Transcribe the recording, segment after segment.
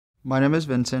My name is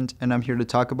Vincent, and I'm here to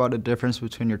talk about the difference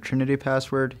between your Trinity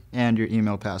password and your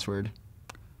email password.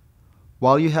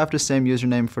 While you have the same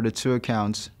username for the two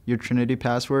accounts, your Trinity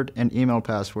password and email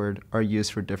password are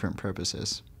used for different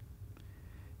purposes.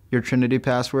 Your Trinity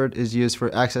password is used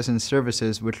for accessing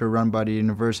services which are run by the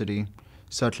university,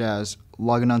 such as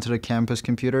logging onto the campus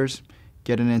computers,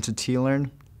 getting into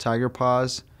T-Learn, Tiger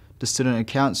Paws, the Student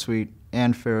Account Suite,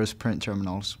 and Pharaoh's print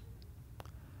terminals.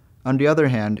 On the other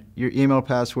hand, your email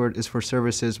password is for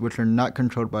services which are not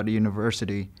controlled by the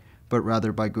university, but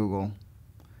rather by Google.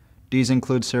 These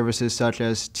include services such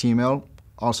as Tmail,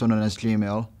 also known as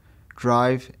Gmail,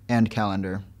 Drive, and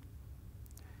Calendar.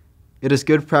 It is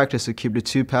good practice to keep the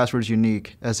two passwords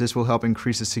unique, as this will help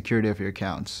increase the security of your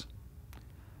accounts.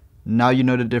 Now you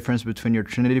know the difference between your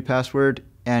Trinity password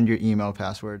and your email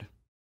password.